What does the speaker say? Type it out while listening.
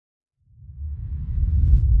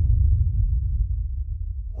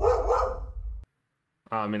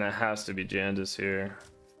I mean, it has to be Jandis here.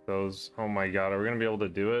 Those. Oh my god, are we gonna be able to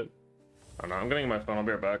do it? I don't know. I'm getting my phone. I'll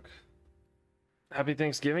be right back. Happy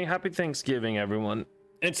Thanksgiving. Happy Thanksgiving, everyone.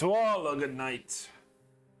 It's all a good night.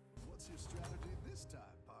 What's your strategy this time,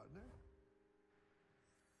 partner?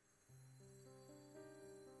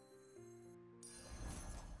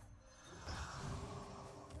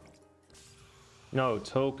 No,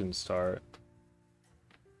 token start.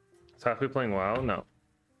 Is Happy playing WoW? No.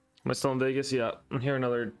 Am I still in Vegas? Yeah. I'm here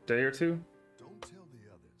another day or two. Don't tell the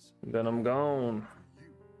others. Then I'm gone.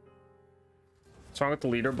 What's wrong with the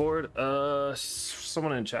leaderboard?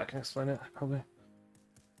 Someone in chat can explain it, probably.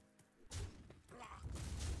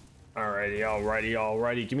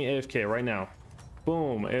 Alrighty. Give me AFK right now.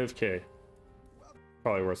 Boom, AFK.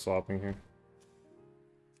 Probably worth swapping here.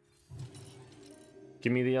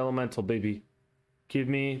 Give me the elemental, baby. Give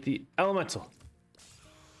me the elemental.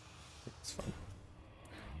 It's fine.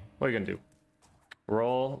 What are you gonna do?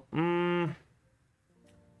 Roll?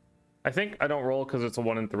 I think I don't roll because it's a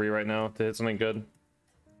 1 in 3 right now to hit something good.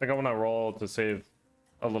 I think I want to roll to save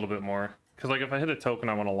a little bit more. Because like if I hit a token,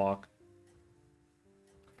 I want to lock.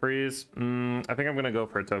 Freeze. I think I'm gonna go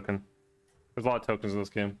for a token. There's a lot of tokens in this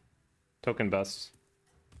game. Token best.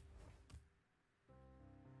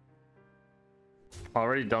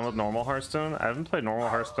 Already done with normal Hearthstone? I haven't played normal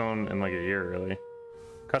Hearthstone in like a year, really.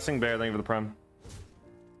 Cussing Bear, thank you for the prime.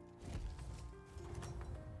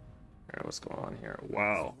 Alright, what's going on here?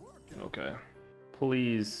 Wow. Okay.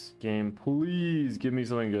 Please, game, please give me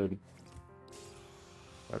something good.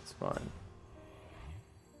 That's fine.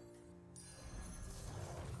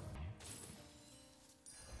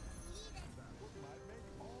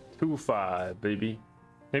 Two 5, baby.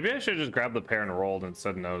 Maybe I should just grab the pair and rolled and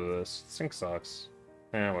said no to this. This thing sucks.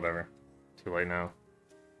 Whatever. Too late now.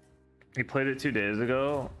 You played it 2 days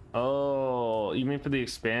ago? Oh, you mean for the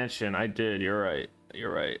expansion? I did. You're right.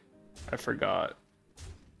 You're right. I forgot.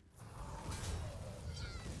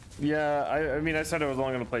 Yeah, I mean, I said I was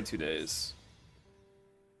only going to play 2 days.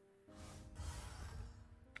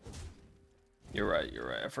 You're right. You're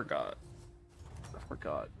right. I forgot.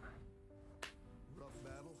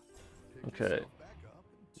 Okay.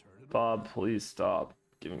 Bob, please stop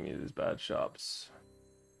giving me these bad shops.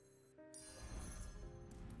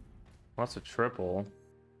 What's a triple?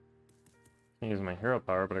 Can't use my hero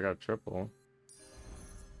power, but I got a triple.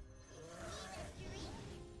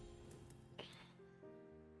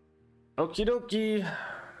 Okie dokie.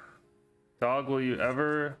 Dog, will you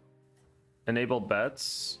ever enable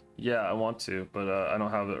bets? Yeah, I want to, but I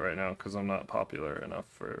don't have it right now because I'm not popular enough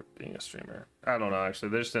for being a streamer. I don't know, actually.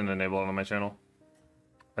 They just didn't enable it on my channel.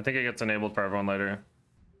 I think it gets enabled for everyone later.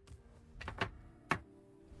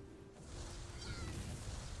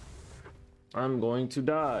 I'm going to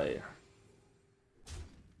die.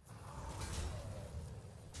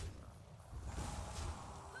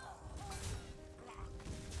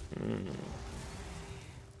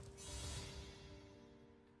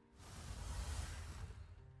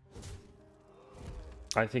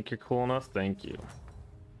 I think you're cool enough. Thank you.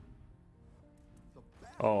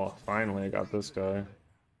 Oh, finally I got this guy.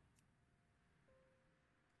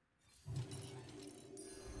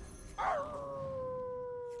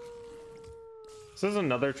 This is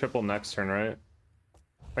another triple next turn, right?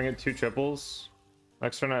 I get 2 triples.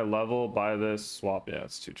 Next turn I level, buy this, swap. Yeah,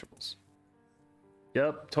 it's 2 triples.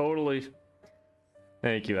 Yep, totally.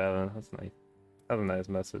 Thank you, Evan. That's nice. That's a nice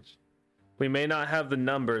message. We may not have the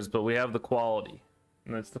numbers, but we have the quality.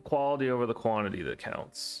 And it's the quality over the quantity that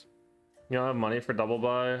counts. You don't have money for double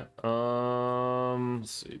buy?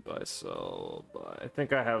 Let's see, buy, sell, buy. I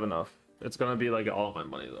think I have enough. It's gonna be like all of my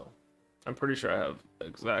money though. I'm pretty sure I have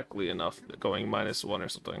exactly enough going -1 or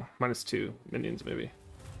something. -2 minions maybe.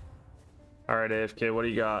 Alright, AFK, what do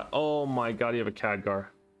you got? Oh my god, you have a Khadgar.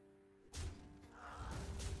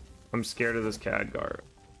 I'm scared of this Khadgar.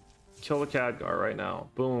 Kill the Khadgar right now.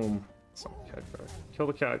 Boom. It's not Khadgar. Kill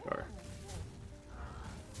the Khadgar.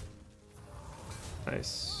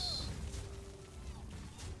 Nice.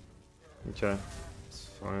 Okay. It's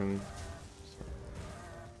fine.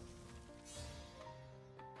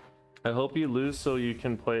 I hope you lose so you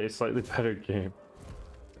can play a slightly better game.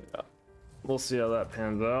 Yeah. We'll see how that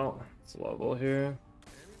pans out. Let's level here.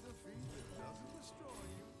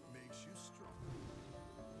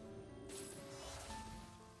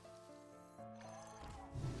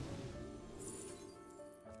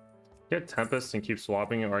 Get Tempest and keep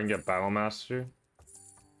swapping it, or I can get Battlemaster.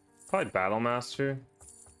 Probably Battlemaster.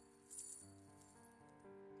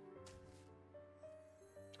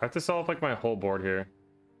 I have to sell off like my whole board here.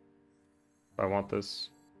 If I want this.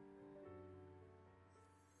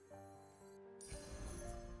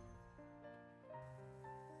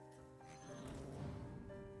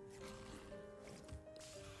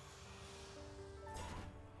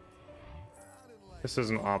 This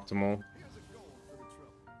isn't optimal. Here's a gold for the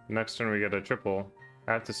trouble. Next turn we get a triple.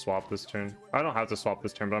 I have to swap this turn. I don't have to swap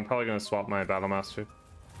this turn, but I'm probably going to swap my Battlemaster.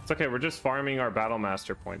 It's okay, we're just farming our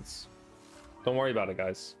Battlemaster points. Don't worry about it,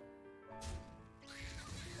 guys.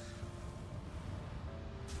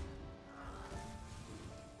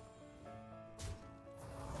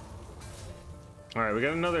 Alright, we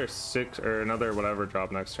got another 6 or another whatever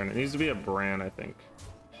drop next turn. It needs to be a Bran, I think.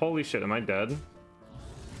 Holy shit, am I dead?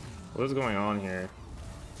 What is going on here?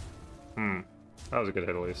 That was a good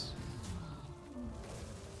hit at least.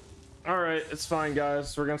 Alright, it's fine,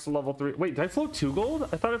 guys. We're against a level 3. Wait, did I float 2 gold?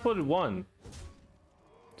 I thought I floated 1.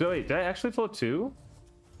 Wait, did I actually float 2?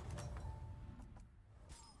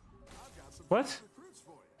 What?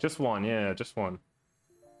 Just 1, yeah, just 1.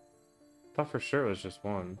 Thought for sure it was just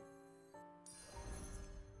 1.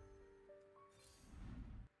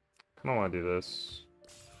 I don't want to do this.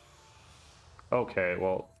 Okay,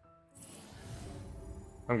 well,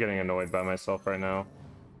 I'm getting annoyed by myself right now.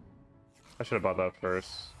 I should have bought that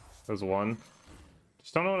first. It was 1.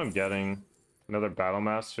 Just don't know what I'm getting. Another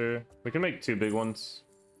Battlemaster. We can make 2 big ones.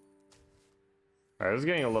 Alright, this is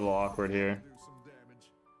getting a little awkward here.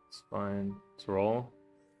 It's fine. Let's roll.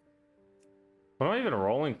 What am I even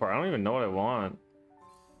rolling for? I don't even know what I want.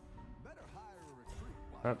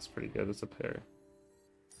 That's pretty good. It's a pair.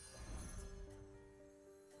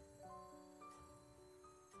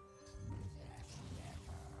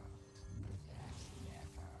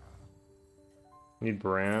 Need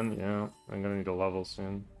Bran, yeah. I'm gonna need a level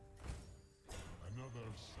soon.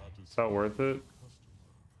 Is that worth it?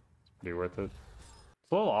 It's pretty worth it.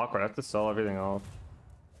 It's a little awkward. I have to sell everything off.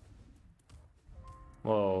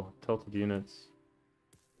 Whoa, tilted units.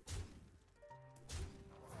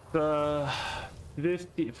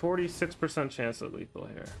 46% chance of lethal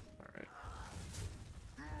here. Alright.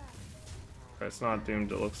 It's not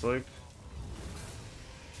doomed, it looks like.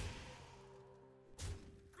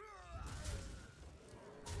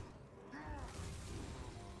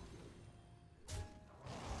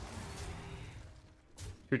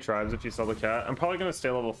 Two tribes if you sell the cat. I'm probably gonna stay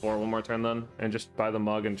level 4 one more turn then, and just buy the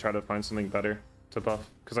mug and try to find something better to buff.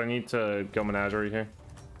 Because I need to go Menagerie here.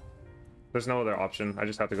 There's no other option. I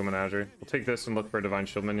just have to go Menagerie. We'll take this and look for a Divine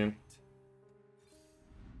Shield minion.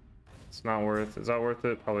 It's not worth. Is that worth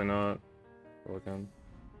it? Probably not. Roll again.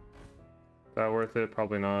 Is that worth it?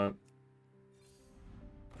 Probably not.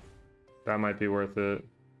 That might be worth it.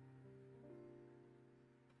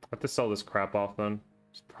 I have to sell this crap off then.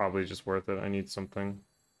 It's probably just worth it. I need something.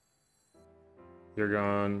 You're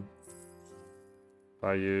gone.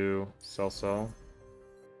 Buy you. Sell.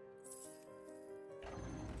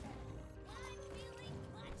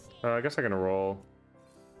 I guess I can roll.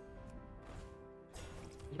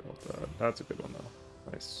 That's a good one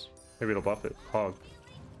though. Nice. Maybe it'll buff it. Hog.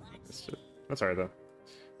 That's alright though.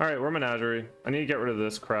 Alright, we're Menagerie. I need to get rid of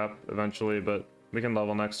this crap eventually, but we can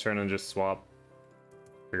level next turn and just swap.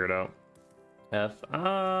 Figure it out.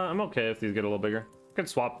 I'm okay if these get a little bigger. I can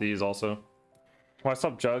swap these also. Why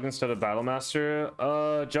swap Jug instead of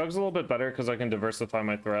Battlemaster? Jug's a little bit better because I can diversify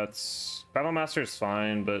my threats. Battlemaster is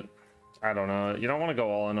fine, but I don't know. You don't want to go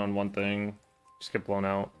all in on one thing. Just get blown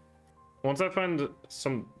out. Once I find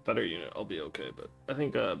some better unit, I'll be okay, but I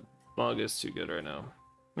think Mug is too good right now.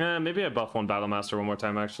 Yeah, maybe I buff one Battlemaster one more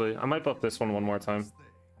time, actually. I might buff this one more time.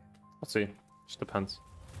 We'll see. Just depends.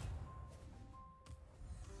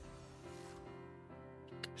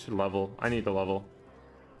 Should level. I need the level.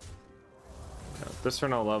 Yeah, this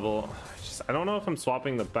turn I'll level. I don't know if I'm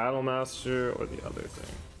swapping the Battlemaster or the other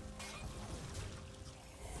thing.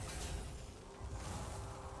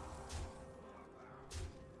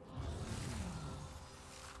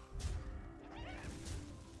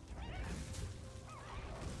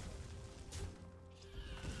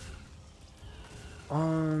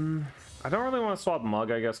 I don't really want to swap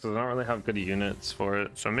Mug, I guess, because I don't really have good units for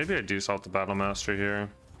it. So maybe I do swap the Battlemaster here.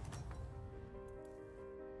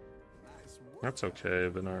 That's okay,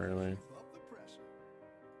 but not really.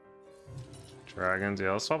 Dragons, yeah,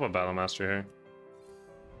 I'll swap a Battlemaster here.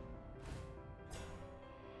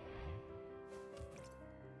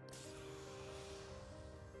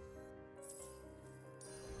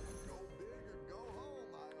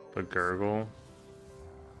 But Gurgle.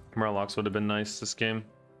 Murlocs would have been nice this game.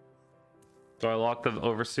 Do I lock the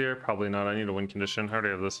Overseer? Probably not. I need a win condition. I already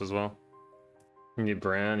have this as well. You need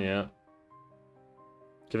Bran, yeah.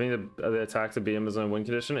 Giving the attack to BM is a win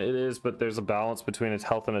condition? It is, but there's a balance between its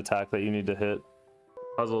health and attack that you need to hit.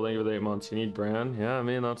 Puzzle, thank you for the 8 months. You need Bran? Yeah, I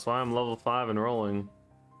mean, that's why I'm level 5 and rolling.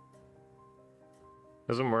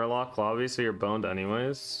 There's a Murloc lobby, so you're boned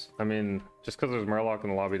anyways. I mean, just because there's Murloc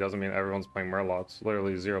in the lobby doesn't mean everyone's playing Murlocs.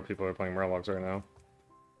 Literally 0 people are playing Murlocs right now.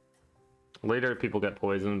 Later people get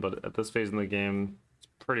poisoned, but at this phase in the game, it's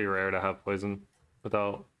pretty rare to have poison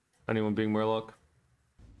without anyone being Murloc.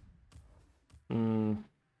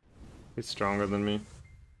 He's stronger than me.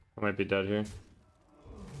 I might be dead here.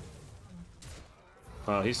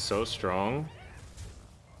 Wow, he's so strong.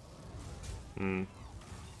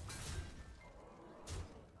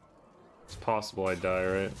 It's possible I die,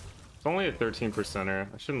 right? It's only a 13%er.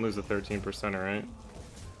 I shouldn't lose a 13%er, right?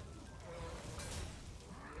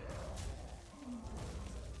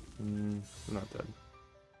 I'm not dead.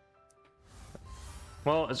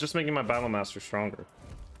 Well, it's just making my Battlemaster stronger.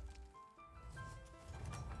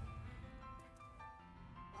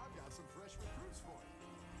 I've got some fresh recruits for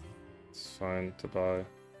you. It's fine to buy.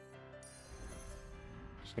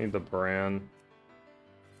 Just need the brand.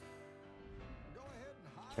 Go ahead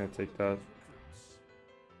and hire Can't take one that. of those recruits.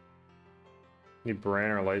 Need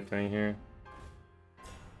brand or light thing here.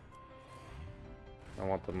 I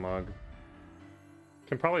want the mug.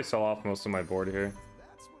 Can probably sell off most of my board here.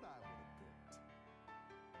 That's what I would have picked.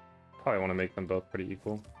 Probably want to make them both pretty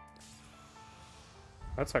equal.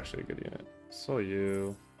 That's actually a good unit. So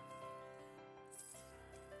you.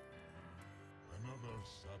 Another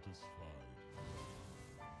satisfied.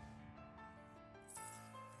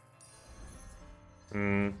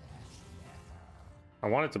 I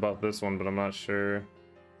wanted to buff this one, but I'm not sure.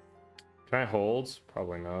 Can I hold?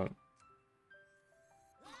 Probably not.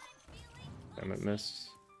 Damn it, missed.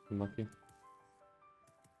 Unlucky.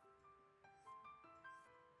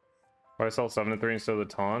 Why I sell 7 to 3 instead of the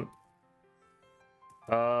taunt?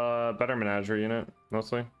 Better menagerie unit,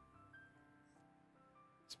 mostly.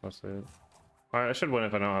 That's mostly it. Alright, I should win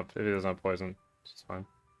if I don't have, if he doesn't have poison. It's fine.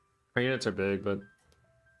 Our units are big, but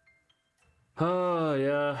oh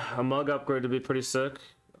yeah, a mug upgrade would be pretty sick.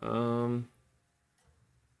 Brand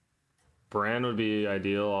would be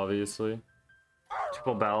ideal, obviously.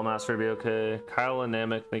 Triple Battlemaster would be okay. Kyle and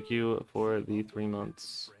Namek, thank you for the 3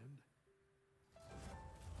 months.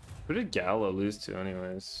 Who did Gallo lose to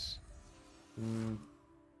anyways?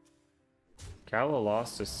 Gallo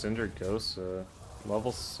lost to Cindergosa.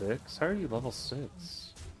 Level 6? How are you level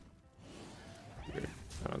 6? Weird.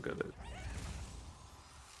 I don't get it.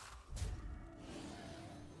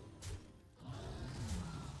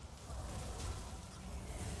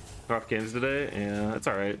 Rough games today? Yeah, it's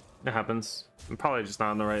alright. It happens. I'm probably just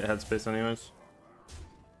not in the right headspace anyways.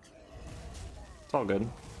 It's all good.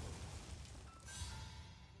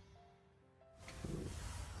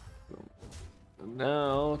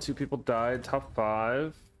 Now, 2 people died, top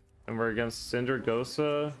 5. And we're against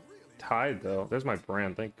Cindergosa. Tied though. There's my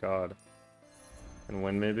brand, thank God. And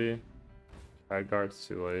win maybe? Guard's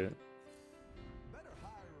too late.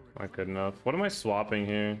 Not good enough. What am I swapping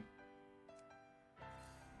here?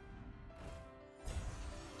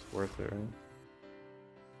 It's worth it, right?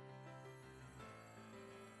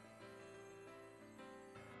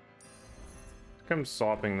 I think I'm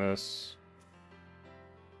swapping this.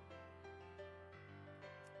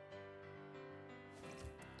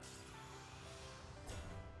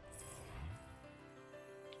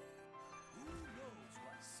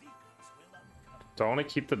 Do I want to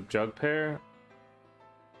keep the jug pair?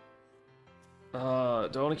 Do I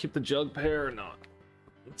want to keep the jug pair or not?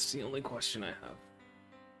 That's the only question I have.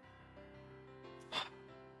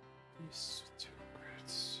 These 2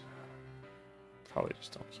 upgrades. Probably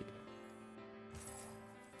just don't keep it.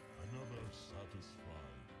 Another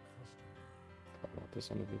satisfied customer. Probably want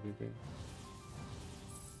this on the VVB.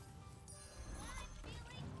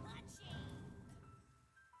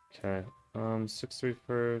 Okay. 6-3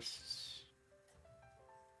 first.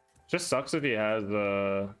 Just sucks if he has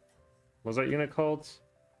what's that unit called?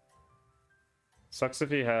 Sucks if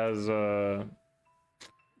he has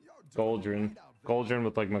Goldrin. Goldrin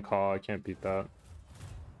with like Macaw. I can't beat that.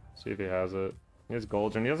 See if he has it. He has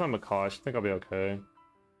Goldrin. He doesn't have Macaw. I should think I'll be okay.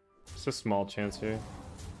 Just a small chance here.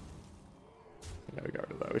 Yeah, we got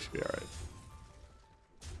rid of that. We should be alright.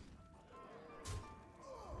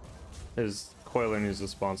 His Coiler needs to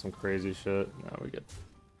spawn some crazy shit. Now we get.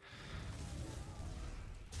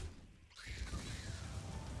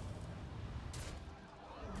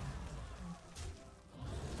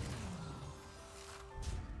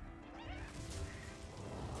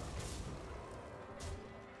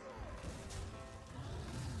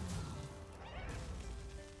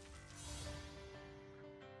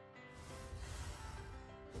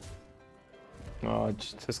 Oh,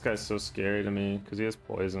 this guy's so scary to me because he has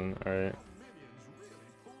poison. All right,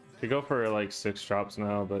 could go for like 6 drops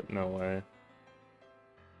now, but no way.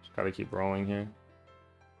 Just gotta keep rolling here.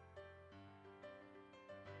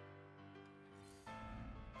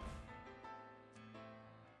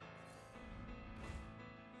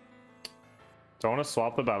 Do I want to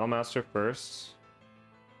swap the Battlemaster first?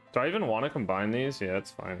 Do I even want to combine these? Yeah, it's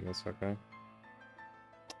fine. That's okay.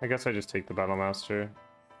 I guess I just take the Battlemaster.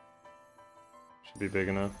 Should be big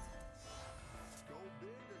enough. Go big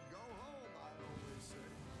or go home, I always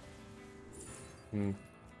say. Hmm.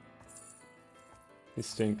 They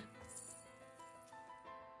stink.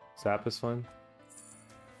 Zap is fine.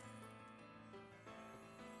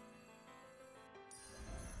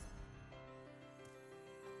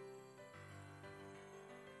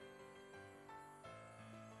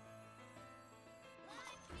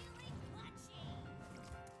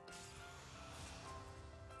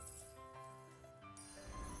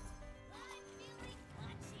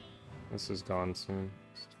 This is gone soon.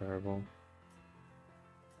 It's terrible.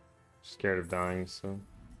 Scared of dying, so.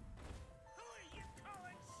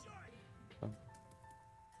 Okay.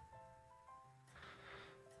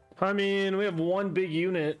 I mean, we have one big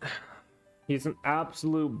unit. He's an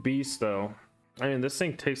absolute beast, though. I mean, this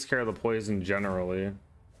thing takes care of the poison generally.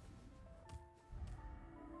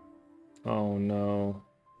 Oh no.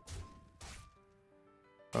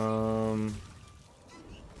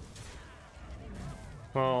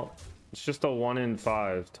 Well, it's just a 1 in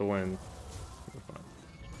 5 to win.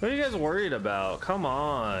 What are you guys worried about? Come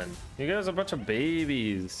on. You guys are a bunch of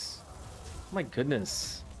babies. Oh my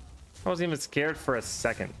goodness. I wasn't even scared for a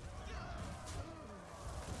second.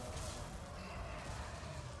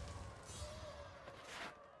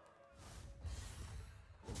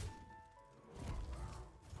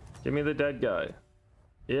 Give me the dead guy.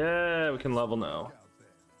 Yeah, we can level now. Out there.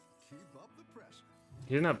 Keep up the pressure.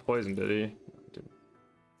 He didn't have poison, did he?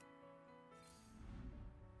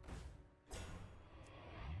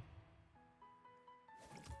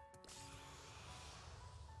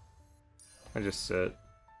 I just sit.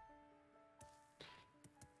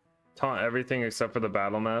 Taunt everything except for the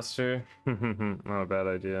Battlemaster. Not a bad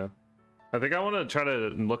idea. I think I want to try to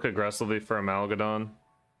look aggressively for Amalgadon.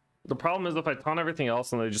 The problem is if I taunt everything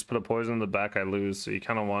else and they just put a poison in the back, I lose. So you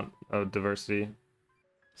kind of want a diversity.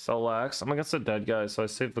 Solax. I'm against a dead guy, so I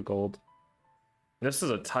saved the gold. This is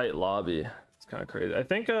a tight lobby. It's kind of crazy. I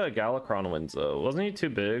think Galakron wins though. Wasn't he too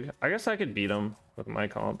big? I guess I could beat him with my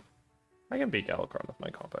comp. I can beat Galakron with my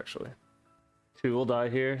comp actually. 2 will die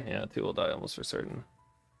here. Yeah, 2 will die almost for certain.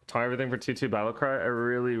 Taunt everything for 2/2 Battlecry. I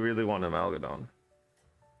really want Amalgadon.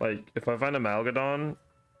 Like, if I find Amalgadon,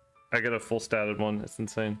 I get a full statted one. It's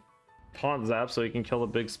insane. Taunt Zap so he can kill the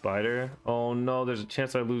big spider. Oh no, there's a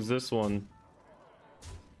chance I lose this one.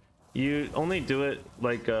 You only do it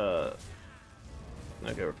like okay,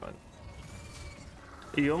 we're fine.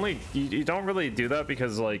 You don't really do that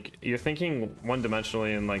because like you're thinking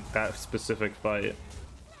one-dimensionally in like that specific fight.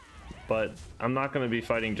 But I'm not going to be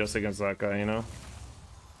fighting just against that guy, you know?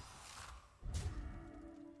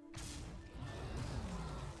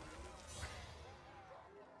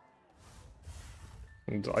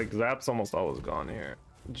 And, like, Zap's almost always gone here.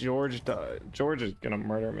 George died. George is going to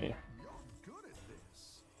murder me. You're good at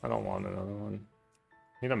this. I don't want another one.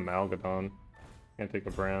 I need a Malgadon. Can't take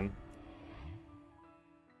the brand.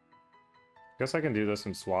 Guess I can do this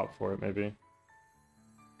and swap for it, maybe.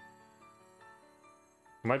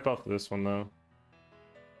 I might buff this one though.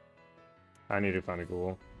 I need to find a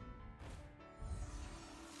ghoul.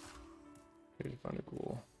 Need to find a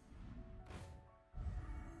ghoul.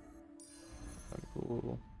 Find a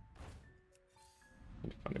ghoul.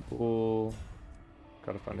 Need to find a ghoul.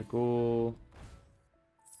 Gotta find a ghoul.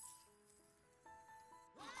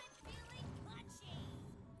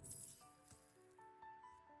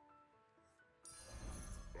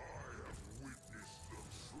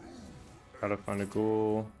 Gotta find a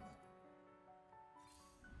ghoul.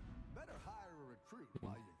 Better hire a recruit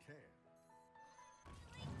while you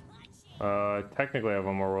can. Technically I have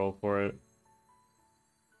one more roll for it.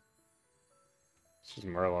 It's just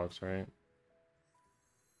Murlocs, right?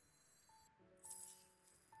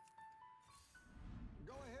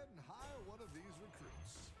 Go ahead and hire one of these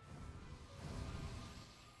recruits.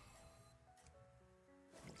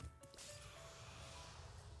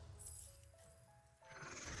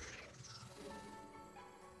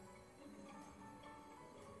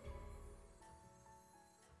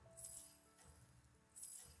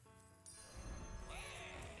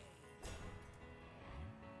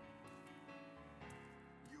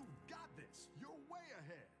 You got this. You're way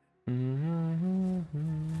ahead.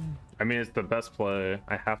 I mean, it's the best play.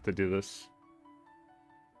 I have to do this.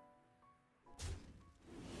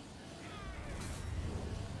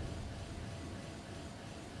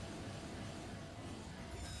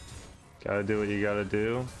 Gotta do what you gotta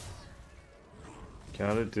do.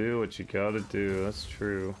 Gotta do what you gotta do. That's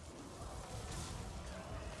true.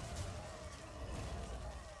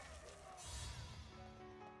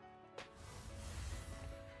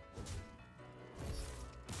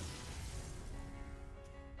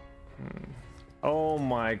 Oh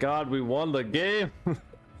my god, we won the game.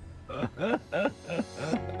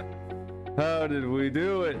 How did we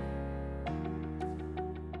do it?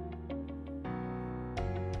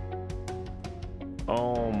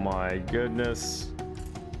 Oh my goodness.